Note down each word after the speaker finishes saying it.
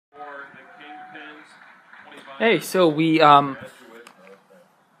Hey, so we got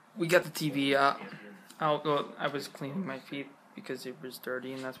the TV out. Well, I was cleaning my feet because it was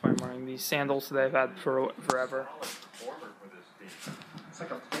dirty, and that's why I'm wearing these sandals that I've had for forever.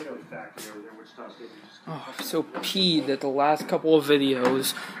 Oh, I'm so peed that the last couple of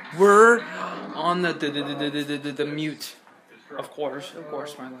videos were on the mute. Of course,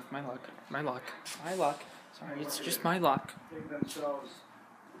 my luck. Sorry, it's just my luck.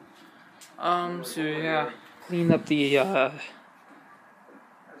 So yeah, clean up the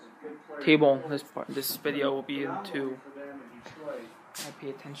table. This video will be into. I pay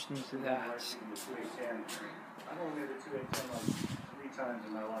attention to that.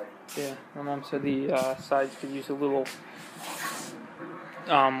 Yeah, my mom said the sides could use a little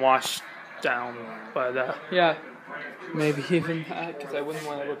wash down, but yeah, maybe even that, because I wouldn't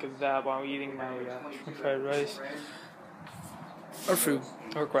want to look at that while eating my fried rice or food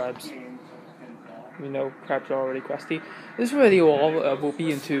or crabs. You know, crabs are already crusty. This video will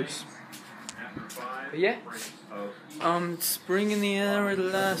be in twos. But yeah, spring in the air at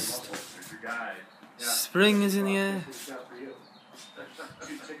last. Spring is in the air.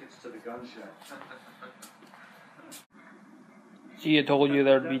 She had told you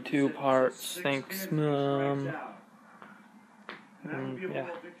there'd be 2 parts. Thanks, Mom. Yeah.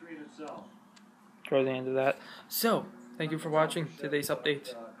 Toward the end of that. So, thank you for watching today's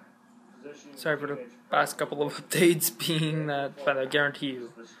update. Sorry for the past couple of updates being that, but I guarantee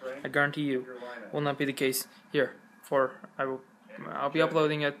you, will not be the case here. I'll be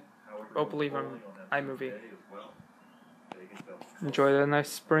uploading it, hopefully from iMovie. Enjoy the nice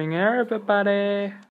spring air, everybody.